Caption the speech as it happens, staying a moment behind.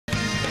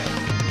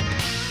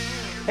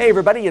Hey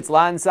everybody, it's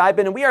Lon.TV,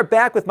 and we are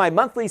back with my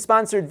monthly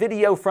sponsored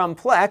video from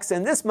Plex,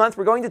 and this month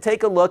we're going to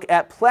take a look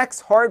at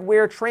Plex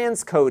Hardware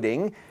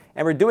Transcoding,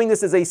 and we're doing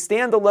this as a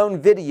standalone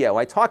video.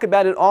 I talk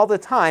about it all the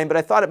time, but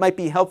I thought it might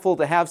be helpful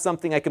to have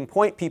something I can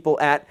point people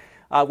at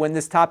when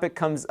this topic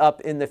comes up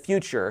in the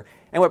future.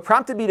 And what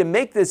prompted me to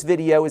make this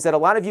video is that a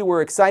lot of you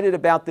were excited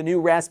about the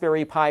new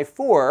Raspberry Pi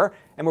 4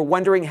 and were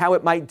wondering how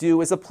it might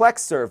do as a Plex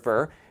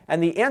server.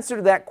 And the answer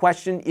to that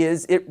question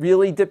is it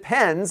really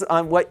depends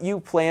on what you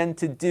plan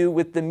to do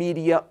with the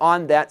media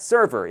on that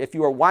server. If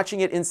you are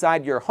watching it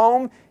inside your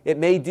home, it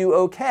may do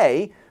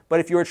okay. But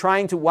if you're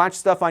trying to watch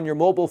stuff on your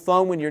mobile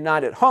phone when you're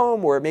not at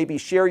home, or maybe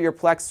share your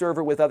Plex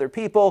server with other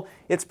people,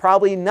 it's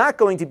probably not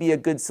going to be a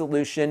good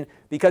solution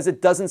because it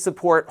doesn't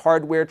support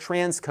hardware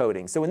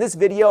transcoding. So in this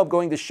video, I'm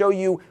going to show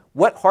you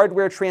what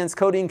hardware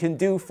transcoding can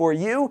do for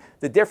you,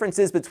 the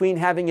differences between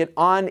having it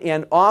on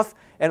and off,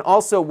 and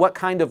also what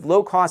kind of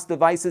low-cost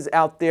devices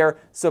out there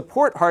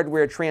support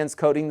hardware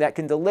transcoding that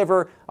can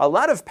deliver a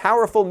lot of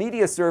powerful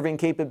media serving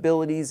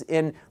capabilities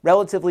in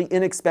relatively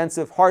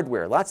inexpensive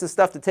hardware. Lots of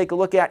stuff to take a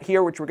look at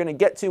here, which we're going to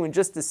get to in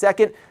just a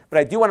second, but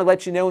I do want to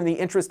let you know, in the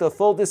interest of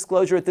full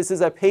disclosure, that this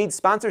is a paid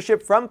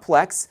sponsorship from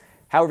Plex.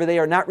 However, they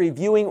are not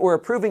reviewing or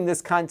approving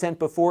this content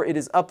before it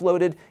is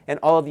uploaded, and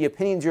all of the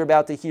opinions you're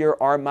about to hear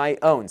are my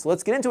own. So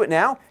let's get into it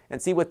now and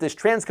see what this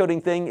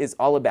transcoding thing is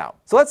all about.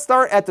 So let's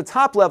start at the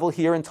top level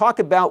here and talk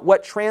about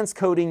what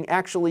transcoding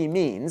actually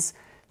means.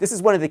 This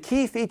is one of the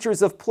key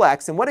features of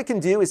Plex, and what it can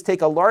do is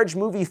take a large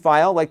movie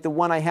file like the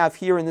one I have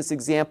here in this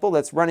example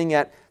that's running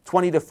at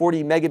 20 to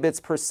 40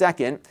 megabits per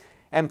second,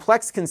 and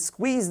Plex can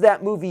squeeze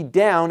that movie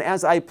down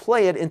as I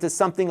play it into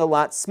something a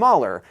lot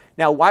smaller.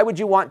 Now, why would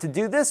you want to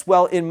do this?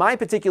 Well, in my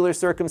particular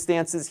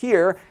circumstances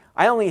here,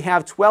 I only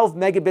have 12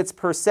 megabits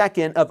per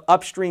second of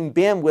upstream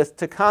bandwidth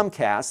to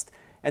Comcast,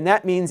 and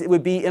that means it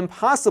would be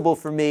impossible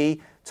for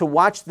me to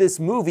watch this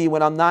movie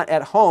when I'm not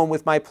at home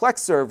with my Plex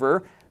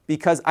server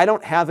because I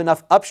don't have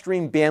enough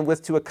upstream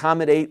bandwidth to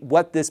accommodate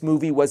what this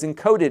movie was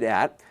encoded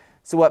at.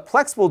 So what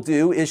Plex will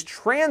do is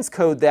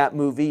transcode that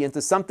movie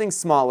into something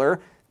smaller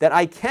that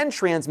I can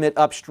transmit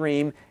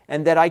upstream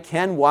and that I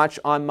can watch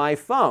on my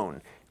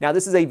phone. Now,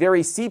 this is a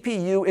very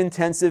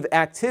CPU-intensive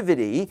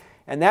activity,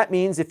 and that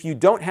means if you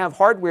don't have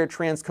hardware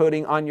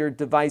transcoding on your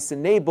device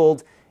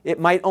enabled, it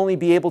might only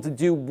be able to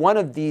do one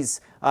of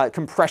these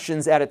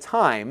compressions at a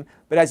time.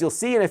 But as you'll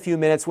see in a few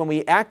minutes, when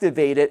we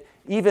activate it,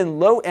 even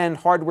low-end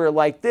hardware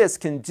like this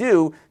can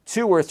do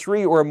 2 or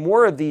 3 or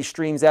more of these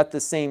streams at the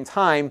same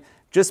time,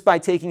 just by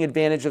taking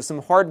advantage of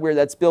some hardware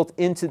that's built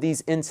into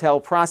these Intel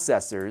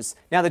processors.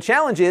 Now, the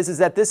challenge is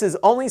that this is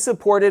only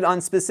supported on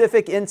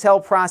specific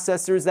Intel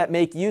processors that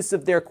make use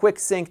of their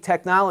QuickSync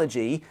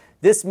technology.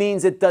 This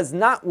means it does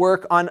not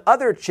work on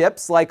other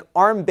chips like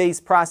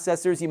ARM-based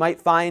processors you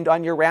might find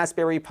on your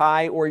Raspberry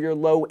Pi or your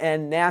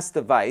low-end NAS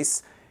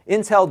device.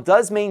 Intel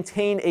does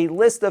maintain a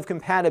list of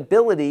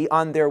compatibility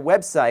on their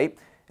website,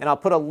 and I'll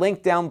put a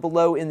link down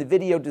below in the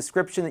video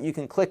description that you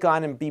can click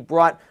on and be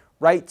brought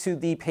right to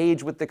the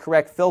page with the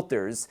correct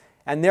filters.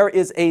 And there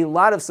is a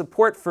lot of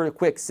support for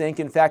QuickSync.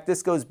 In fact,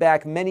 this goes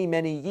back many,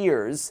 many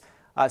years.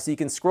 So you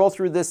can scroll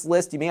through this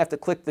list. You may have to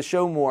click the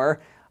show more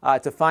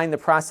to find the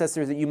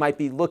processors that you might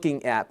be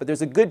looking at. But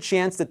there's a good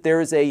chance that there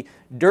is a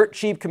dirt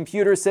cheap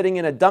computer sitting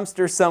in a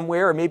dumpster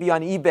somewhere, or maybe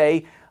on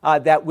eBay,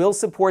 that will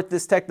support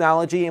this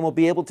technology and will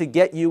be able to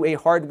get you a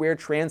hardware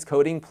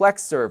transcoding Plex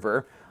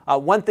server.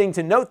 One thing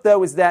to note,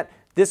 though, is that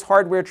this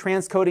hardware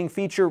transcoding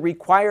feature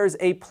requires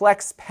a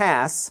Plex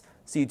Pass.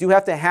 So you do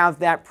have to have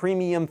that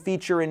premium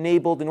feature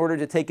enabled in order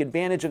to take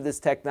advantage of this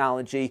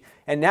technology.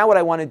 And now what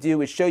I want to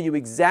do is show you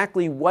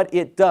exactly what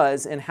it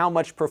does and how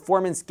much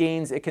performance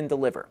gains it can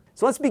deliver.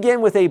 So let's begin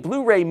with a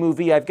Blu-ray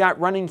movie I've got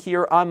running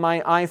here on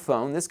my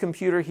iPhone. This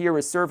computer here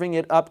is serving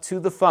it up to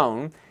the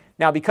phone.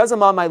 Now, because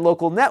I'm on my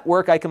local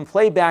network, I can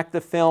play back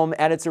the film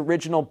at its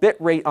original bit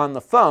rate on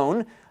the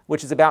phone,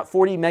 which is about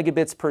 40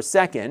 megabits per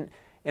second.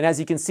 And as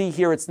you can see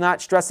here, it's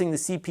not stressing the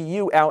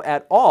CPU out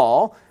at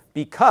all,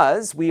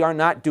 because we are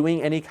not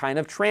doing any kind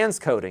of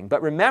transcoding.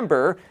 But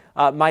remember,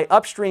 my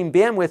upstream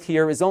bandwidth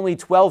here is only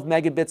 12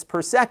 megabits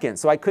per second,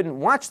 so I couldn't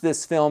watch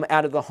this film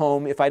out of the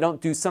home if I don't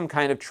do some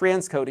kind of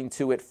transcoding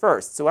to it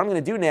first. So what I'm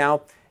going to do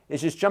now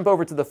is just jump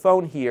over to the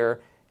phone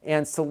here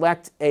and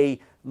select a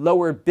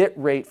lower bit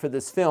rate for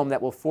this film that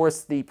will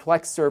force the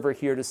Plex server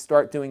here to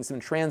start doing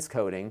some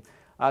transcoding.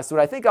 So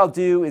what I think I'll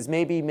do is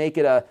maybe make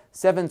it a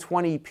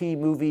 720p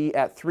movie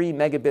at 3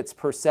 megabits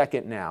per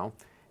second now.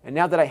 And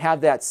now that I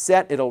have that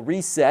set, it'll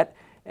reset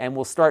and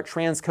we'll start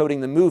transcoding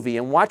the movie.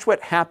 And watch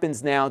what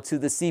happens now to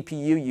the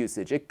CPU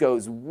usage. It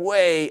goes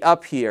way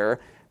up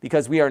here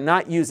because we are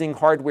not using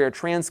hardware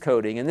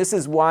transcoding. And this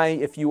is why,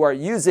 if you are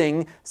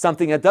using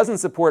something that doesn't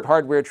support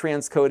hardware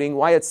transcoding,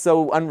 why it's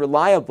so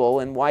unreliable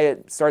and why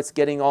it starts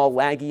getting all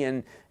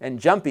laggy and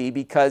jumpy,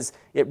 because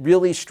it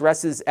really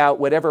stresses out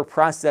whatever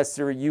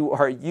processor you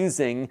are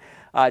using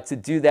to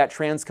do that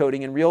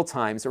transcoding in real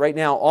time. So right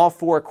now, all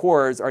 4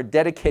 cores are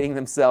dedicating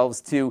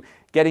themselves to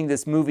getting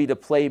this movie to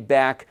play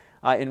back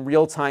in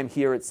real time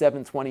here at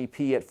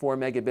 720p at 4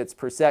 megabits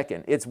per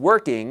second. It's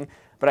working,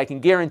 but I can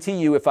guarantee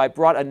you if I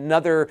brought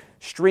another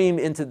stream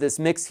into this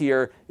mix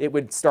here, it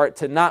would start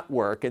to not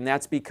work, and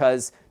that's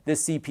because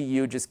this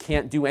CPU just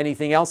can't do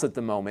anything else at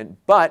the moment.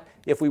 But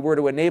if we were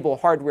to enable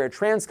hardware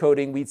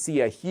transcoding, we'd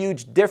see a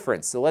huge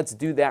difference. So let's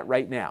do that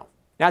right now.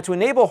 Now, to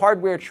enable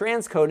hardware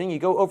transcoding, you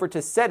go over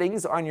to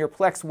Settings on your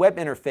Plex web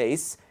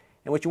interface,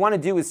 and what you want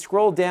to do is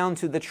scroll down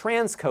to the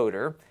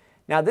transcoder.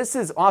 Now, this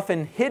is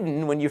often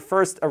hidden when you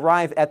first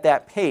arrive at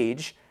that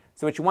page.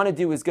 So what you want to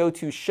do is go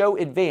to Show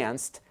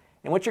Advanced,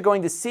 and what you're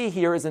going to see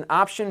here is an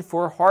option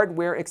for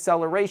hardware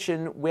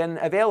acceleration when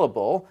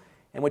available.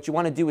 And what you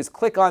want to do is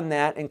click on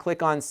that and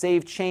click on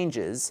Save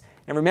Changes.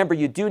 And remember,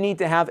 you do need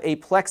to have a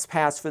Plex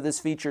pass for this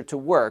feature to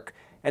work.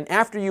 And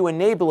after you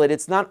enable it,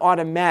 it's not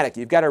automatic.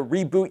 You've got to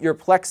reboot your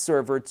Plex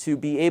server to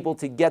be able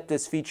to get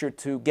this feature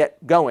to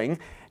get going.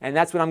 And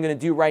that's what I'm going to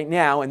do right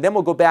now. And then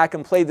we'll go back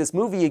and play this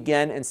movie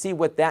again and see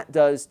what that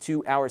does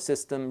to our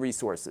system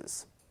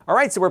resources. All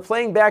right, so we're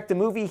playing back the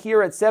movie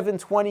here at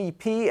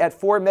 720p at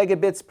 4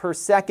 megabits per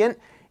second.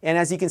 And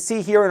as you can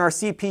see here in our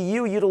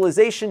CPU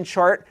utilization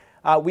chart,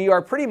 we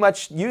are pretty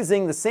much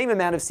using the same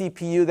amount of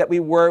CPU that we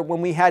were when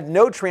we had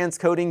no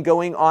transcoding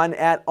going on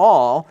at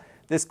all.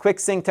 This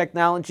QuickSync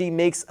technology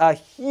makes a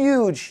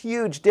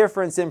huge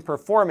difference in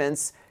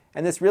performance,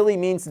 and this really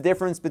means the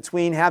difference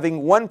between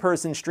having one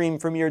person stream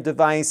from your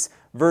device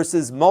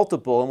versus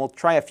multiple, and we'll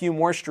try a few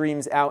more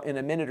streams out in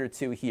a minute or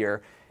two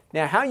here.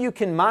 Now, how you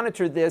can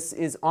monitor this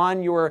is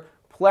on your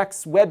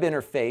Plex web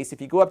interface. If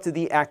you go up to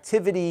the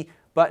Activity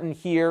button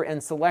here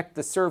and select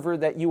the server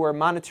that you are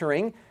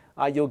monitoring,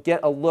 you'll get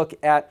a look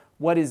at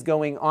what is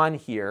going on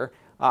here.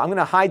 I'm going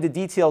to hide the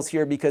details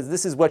here because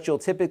this is what you'll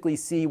typically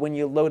see when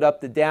you load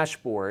up the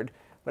dashboard.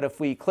 But if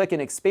we click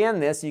and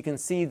expand this, you can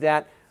see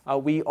that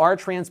we are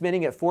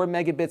transmitting at 4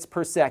 megabits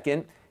per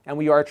second, and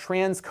we are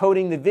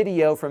transcoding the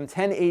video from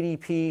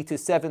 1080p to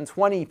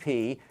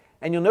 720p.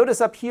 And you'll notice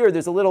up here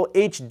there's a little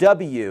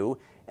HW,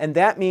 and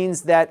that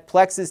means that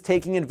Plex is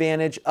taking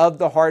advantage of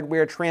the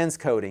hardware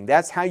transcoding.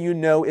 That's how you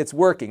know it's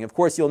working. Of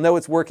course, you'll know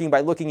it's working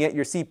by looking at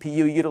your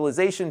CPU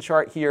utilization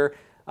chart here,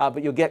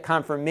 but you'll get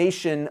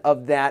confirmation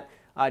of that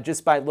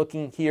just by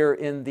looking here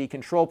in the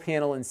control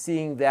panel and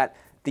seeing that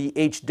the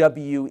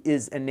HW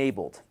is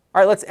enabled.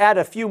 All right, let's add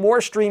a few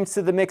more streams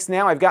to the mix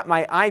now. I've got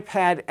my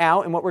iPad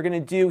out, and what we're going to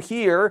do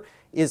here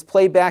is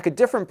play back a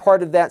different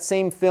part of that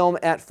same film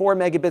at 4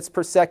 megabits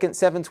per second,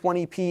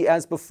 720p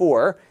as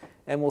before.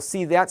 And we'll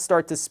see that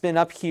start to spin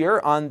up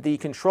here on the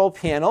control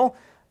panel.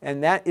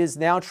 And that is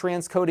now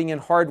transcoding in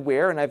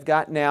hardware. And I've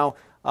got now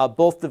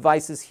both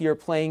devices here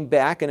playing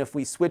back. And if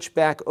we switch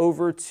back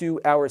over to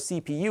our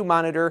CPU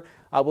monitor,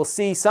 we'll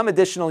see some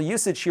additional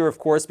usage here, of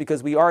course,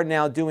 because we are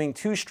now doing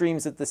 2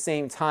 streams at the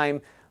same time.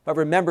 But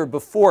remember,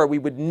 before, we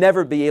would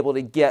never be able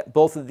to get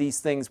both of these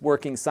things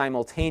working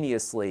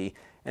simultaneously.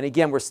 And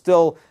again, we're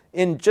still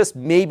in just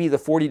maybe the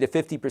 40 to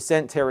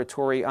 50%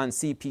 territory on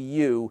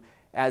CPU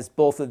as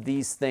both of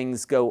these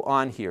things go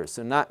on here.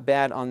 So not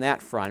bad on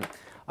that front.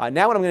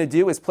 Now what I'm going to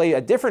do is play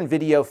a different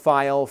video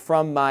file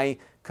from my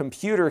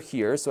computer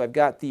here. So I've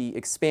got The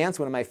Expanse,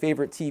 one of my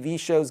favorite TV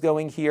shows,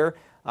 going here.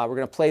 We're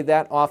going to play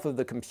that off of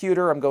the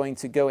computer. I'm going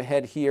to go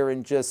ahead here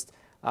and just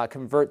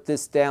convert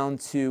this down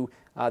to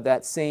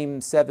that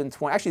same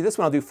 720. Actually, this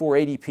one I'll do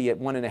 480p at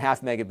 1.5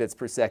 megabits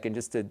per second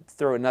just to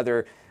throw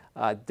another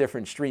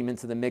different stream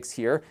into the mix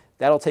here.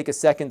 That'll take a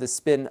second to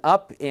spin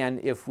up, and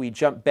if we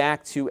jump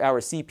back to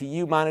our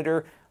CPU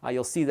monitor,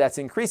 you'll see that's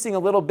increasing a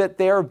little bit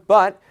there,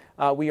 but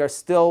we are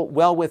still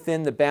well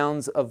within the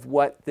bounds of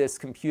what this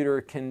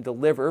computer can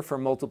deliver for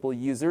multiple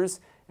users.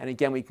 And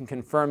again, we can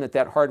confirm that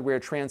that hardware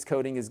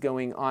transcoding is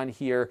going on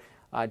here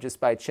just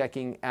by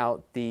checking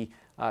out the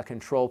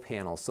control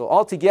panel. So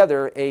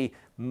altogether, a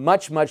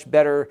much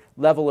better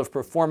level of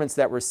performance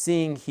that we're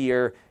seeing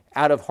here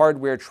out of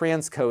hardware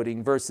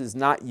transcoding versus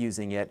not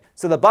using it.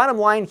 So the bottom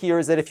line here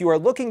is that if you are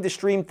looking to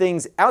stream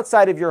things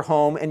outside of your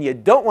home and you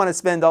don't want to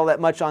spend all that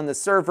much on the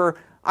server,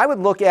 I would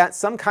look at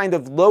some kind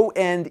of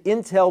low-end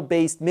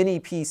Intel-based mini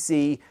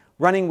PC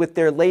running with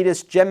their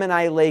latest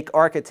Gemini Lake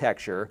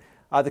architecture.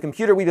 The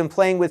computer we've been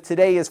playing with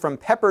today is from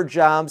Pepper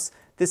Jobs.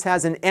 This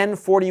has an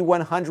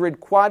N4100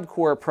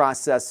 quad-core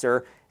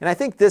processor, and I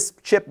think this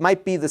chip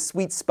might be the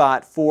sweet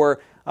spot for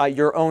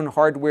your own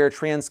hardware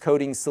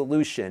transcoding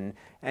solution.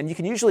 And you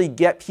can usually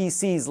get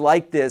PCs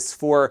like this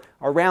for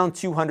around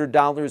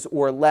 $200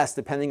 or less,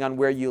 depending on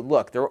where you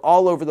look. They're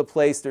all over the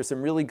place. There's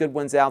some really good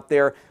ones out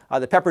there.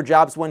 The Pepper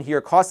Jobs one here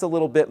costs a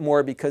little bit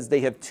more because they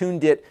have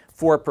tuned it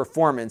for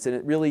performance, and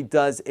it really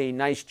does a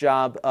nice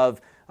job of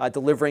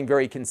delivering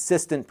very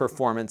consistent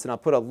performance. And I'll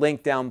put a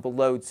link down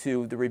below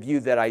to the review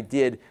that I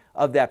did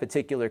of that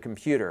particular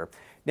computer.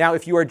 Now,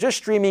 if you are just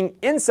streaming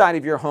inside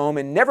of your home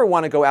and never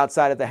want to go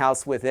outside of the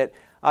house with it,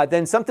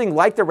 then something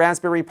like the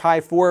Raspberry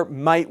Pi 4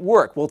 might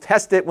work. We'll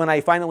test it when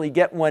I finally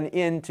get one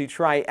in to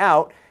try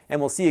out, and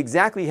we'll see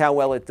exactly how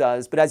well it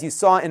does. But as you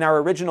saw in our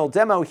original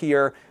demo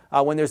here,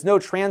 when there's no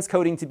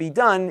transcoding to be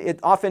done, it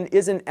often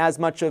isn't as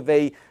much of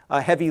a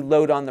heavy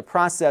load on the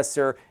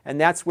processor, and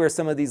that's where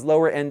some of these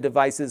lower-end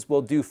devices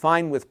will do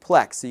fine with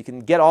Plex. So you can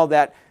get all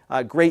that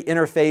great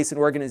interface and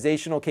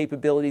organizational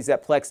capabilities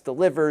that Plex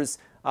delivers,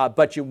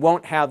 but you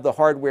won't have the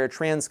hardware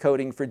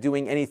transcoding for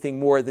doing anything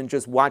more than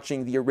just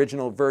watching the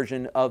original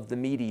version of the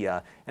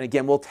media. And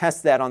again, we'll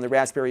test that on the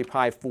Raspberry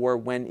Pi 4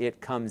 when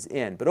it comes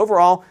in. But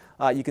overall,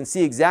 you can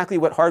see exactly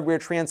what hardware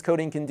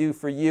transcoding can do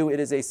for you. It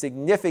is a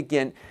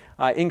significant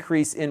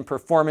increase in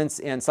performance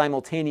and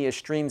simultaneous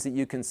streams that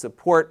you can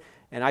support.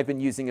 And I've been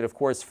using it, of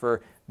course,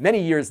 for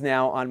many years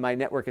now on my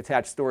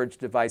network-attached storage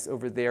device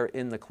over there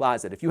in the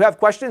closet. If you have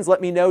questions,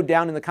 let me know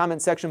down in the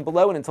comment section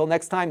below. And until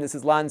next time, this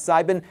is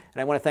Lon.TV, and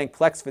I want to thank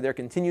Plex for their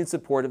continued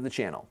support of the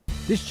channel.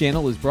 This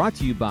channel is brought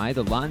to you by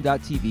the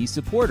Lon.TV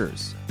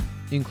supporters,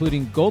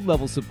 including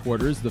gold-level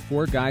supporters, the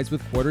Four Guys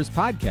with Quarters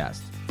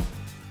podcast,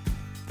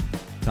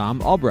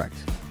 Tom Albrecht,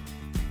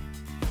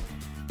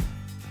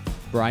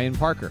 Brian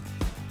Parker,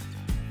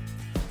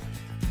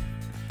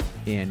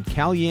 and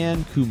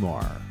Kalyan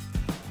Kumar.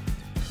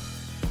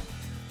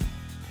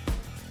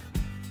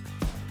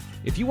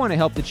 If you want to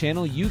help the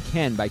channel, you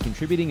can by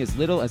contributing as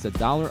little as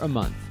 $1 a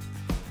month.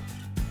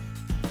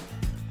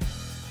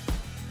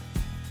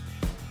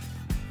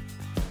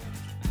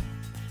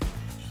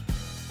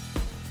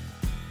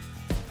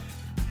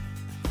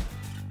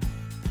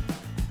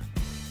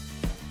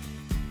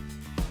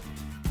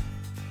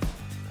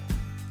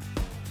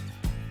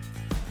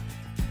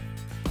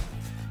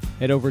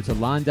 Head over to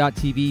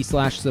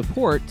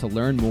lon.tv/support to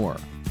learn more.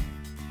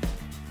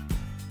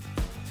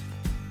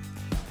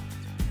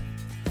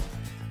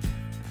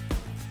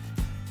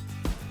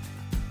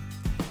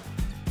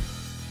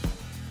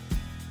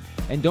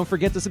 And don't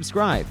forget to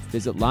subscribe.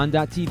 Visit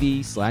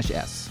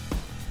lon.tv/s.